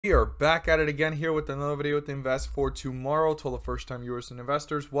We are back at it again here with another video with Invest for Tomorrow. To all the first time viewers and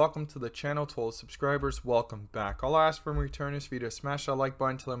investors, welcome to the channel. To all the subscribers, welcome back. All I ask from return is for you to smash that like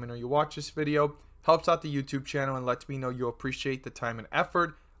button to let me know you watch this video. Helps out the YouTube channel and lets me know you appreciate the time and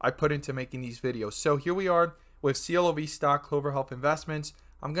effort I put into making these videos. So here we are with Clov stock, Clover Health Investments.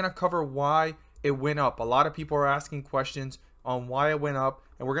 I'm going to cover why it went up. A lot of people are asking questions on why it went up,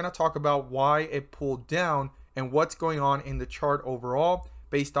 and we're going to talk about why it pulled down and what's going on in the chart overall,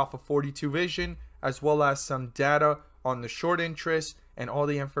 based off of 42 vision, as well as some data on the short interest and all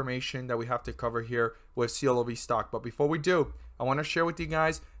the information that we have to cover here with Clov stock. But before we do, I want to share with you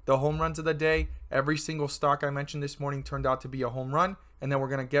guys the home runs of the day. Every single stock I mentioned this morning turned out to be a home run, and then we're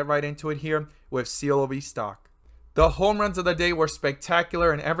going to get right into it here with Clov stock. The home runs of the day were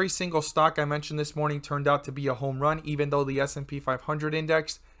spectacular, and every single stock I mentioned this morning turned out to be a home run, even though the S&P 500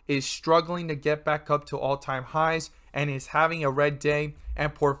 index is struggling to get back up to all-time highs and is having a red day,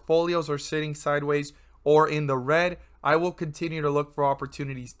 and portfolios are sitting sideways or in the red. I will continue to look for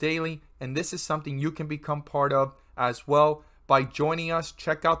opportunities daily, and this is something you can become part of as well by joining us.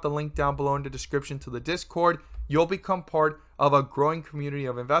 Check out the link down below in the description to the Discord. You'll become part of a growing community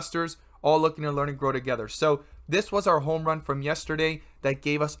of investors all looking to learn and grow together. So this was our home run from yesterday that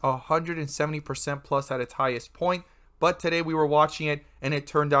gave us 170% plus at its highest point. But today we were watching it and it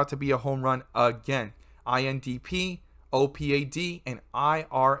turned out to be a home run again. INDP, OPAD, and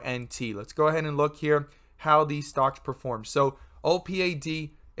IRNT. Let's go ahead and look here how these stocks perform. So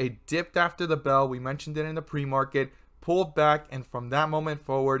OPAD, it dipped after the bell. We mentioned it in the pre-market, pulled back, and from that moment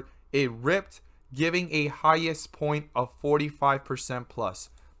forward, it ripped, giving a highest point of 45% plus.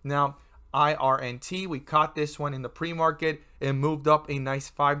 Now, IRNT, we caught this one in the pre-market. It moved up a nice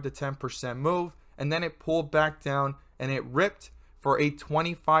 5 to 10% move, and then it pulled back down and it ripped for a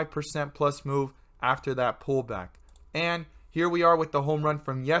 25% plus move after that pullback. And here we are with the home run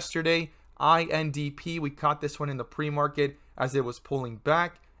from yesterday. INDP, we caught this one in the pre-market as it was pulling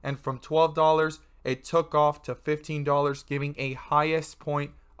back, and from $12 it took off to $15, giving a highest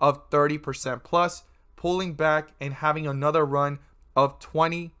point of 30% plus, pulling back and having another run of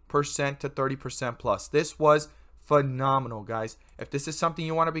 20% to 30% plus. This was phenomenal, guys. If this is something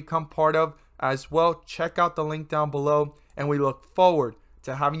you want to become part of as well, check out the link down below, and we look forward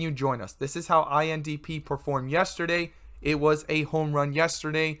to having you join us. This is how INDP performed yesterday. It was a home run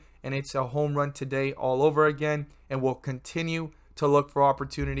yesterday, and it's a home run today all over again, and we'll continue to look for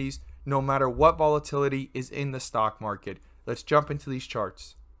opportunities no matter what volatility is in the stock market. Let's jump into these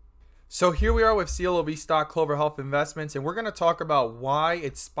charts. So here we are with Clov stock, Clover Health Investments, and we're going to talk about why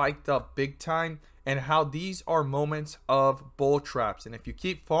it spiked up big time and how these are moments of bull traps. And if you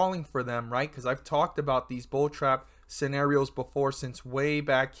keep falling for them, right, because I've talked about these bull trap scenarios before since way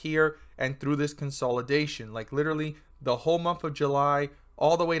back here and through this consolidation, like literally the whole month of July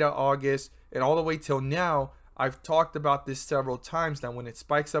all the way to August and all the way till now, I've talked about this several times, that when it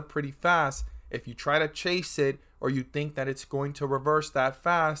spikes up pretty fast, if you try to chase it or you think that it's going to reverse that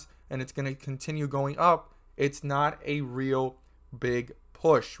fast and it's going to continue going up, it's not a real big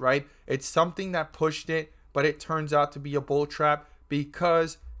push, right? It's something that pushed it, but it turns out to be a bull trap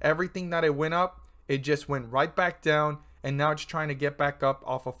because everything that it went up, it just went right back down, and now it's trying to get back up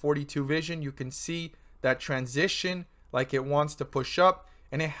off of 42 vision. You can see that transition like it wants to push up,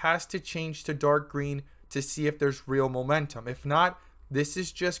 and it has to change to dark green to see if there's real momentum. If not, this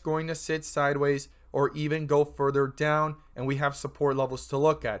is just going to sit sideways or even go further down, and we have support levels to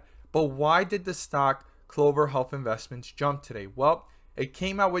look at. But why did the stock Clover Health Investments jump today? Well, it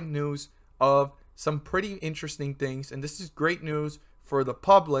came out with news of some pretty interesting things, and this is great news for the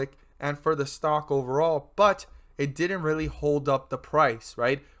public and for the stock overall, but it didn't really hold up the price,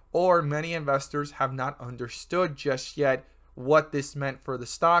 right? Or many investors have not understood just yet what this meant for the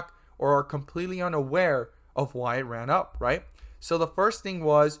stock, or are completely unaware of why it ran up, right? So the first thing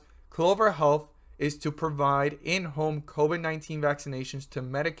was Clover Health is to provide in-home COVID-19 vaccinations to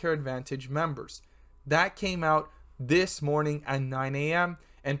Medicare Advantage members. That came out this morning at 9 a.m.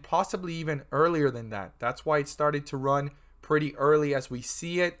 and possibly even earlier than that. That's why it started to run pretty early as we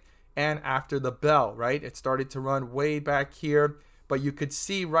see it, and after the bell, right? It started to run way back here, but you could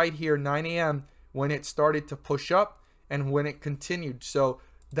see right here 9 a.m. when it started to push up and when it continued. So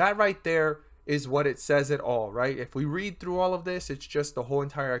that right there is what it says it all, right? If we read through all of this, it's just the whole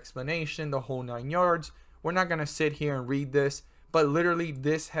entire explanation, the whole 9 yards. We're not going to sit here and read this, but literally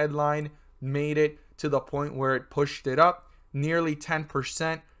this headline made it to the point where it pushed it up nearly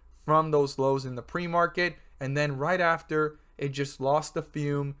 10% from those lows in the pre-market, and then right after it just lost the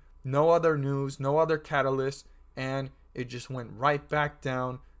fume, no other news, no other catalyst, and it just went right back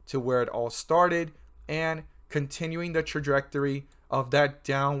down to where it all started, and continuing the trajectory of that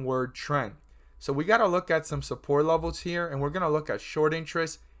downward trend. So we got to look at some support levels here, and we're going to look at short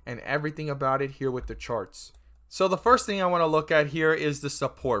interest and everything about it here with the charts. So the first thing I want to look at here is the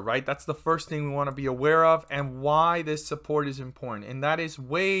support, right? That's the first thing we want to be aware of and why this support is important. And that is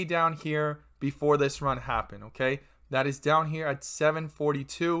way down here before this run happened, okay? That is down here at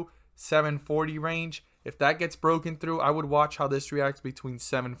 742, 740 range. If that gets broken through, I would watch how this reacts between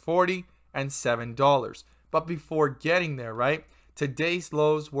 740 and $7. But before getting there, right? Today's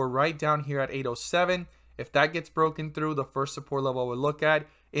lows were right down here at 807. If that gets broken through, the first support level I would look at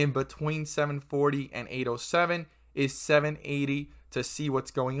in between 740 and 807 is 780 to see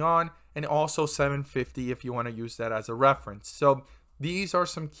what's going on, and also 750 if you want to use that as a reference. So these are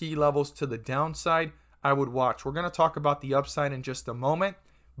some key levels to the downside I would watch. We're going to talk about the upside in just a moment,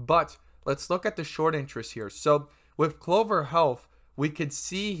 but let's look at the short interest here. So with Clover Health, we could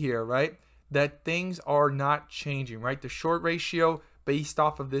see here, right, that things are not changing, right? The short ratio based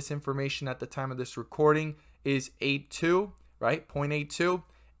off of this information at the time of this recording is 8.2, right? 0.82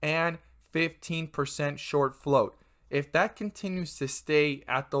 and 15% short float. If that continues to stay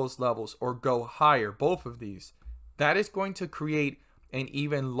at those levels or go higher, both of these, that is going to create an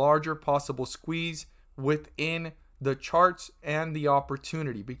even larger possible squeeze within the charts and the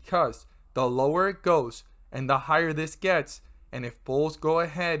opportunity, because the lower it goes and the higher this gets, and if bulls go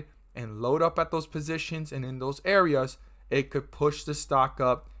ahead and load up at those positions and in those areas, it could push the stock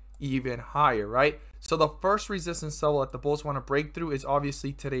up even higher, right? So the first resistance level that the bulls want to break through is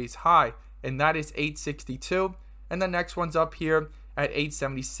obviously today's high, and that is 862, and the next one's up here at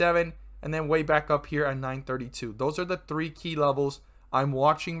 877, and then way back up here at 932. Those are the three key levels I'm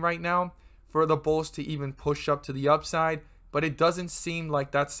watching right now for the bulls to even push up to the upside, but it doesn't seem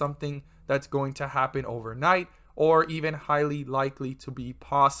like that's something that's going to happen overnight or even highly likely to be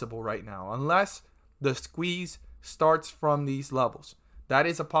possible right now, unless the squeeze starts from these levels. That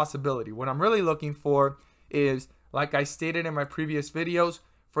is a possibility. What I'm really looking for is, like I stated in my previous videos,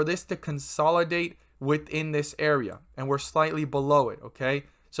 for this to consolidate within this area, and we're slightly below it, okay?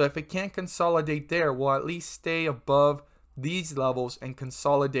 So if it can't consolidate there, we'll at least stay above these levels and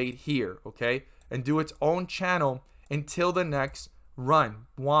consolidate here, okay? And do its own channel until the next run.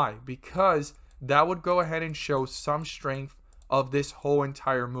 Why? Because that would go ahead and show some strength of this whole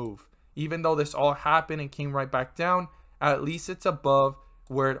entire move. Even though this all happened and came right back down, at least it's above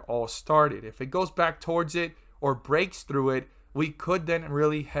where it all started. If it goes back towards it or breaks through it, we could then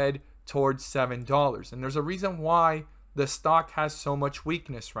really head towards $7. And there's a reason why the stock has so much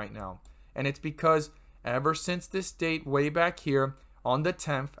weakness right now. And it's because ever since this date way back here on the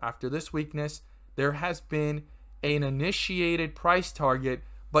 10th, after this weakness, there has been an initiated price target,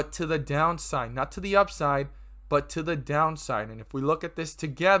 but to the downside, not to the upside, but to the downside. And if we look at this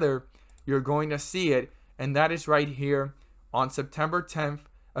together, you're going to see it, and that is right here on September 10th,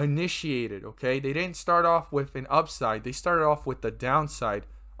 initiated, okay? They didn't start off with an upside. They started off with the downside,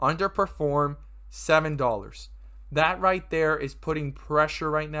 underperform $7. That right there is putting pressure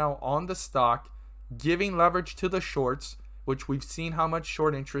right now on the stock, giving leverage to the shorts, which we've seen how much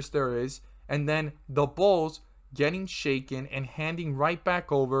short interest there is, and then the bulls getting shaken and handing right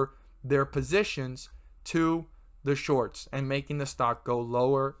back over their positions to the shorts and making the stock go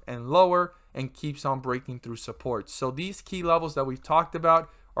lower and lower and keeps on breaking through support. So these key levels that we've talked about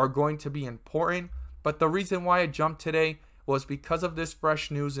are going to be important, but the reason why it jumped today was because of this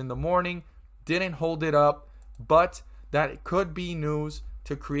fresh news in the morning. Didn't hold it up, but that could be news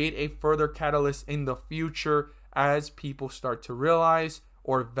to create a further catalyst in the future as people start to realize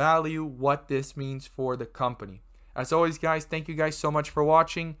or value what this means for the company. As always, guys, thank you guys so much for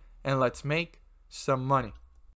watching, and let's make some money.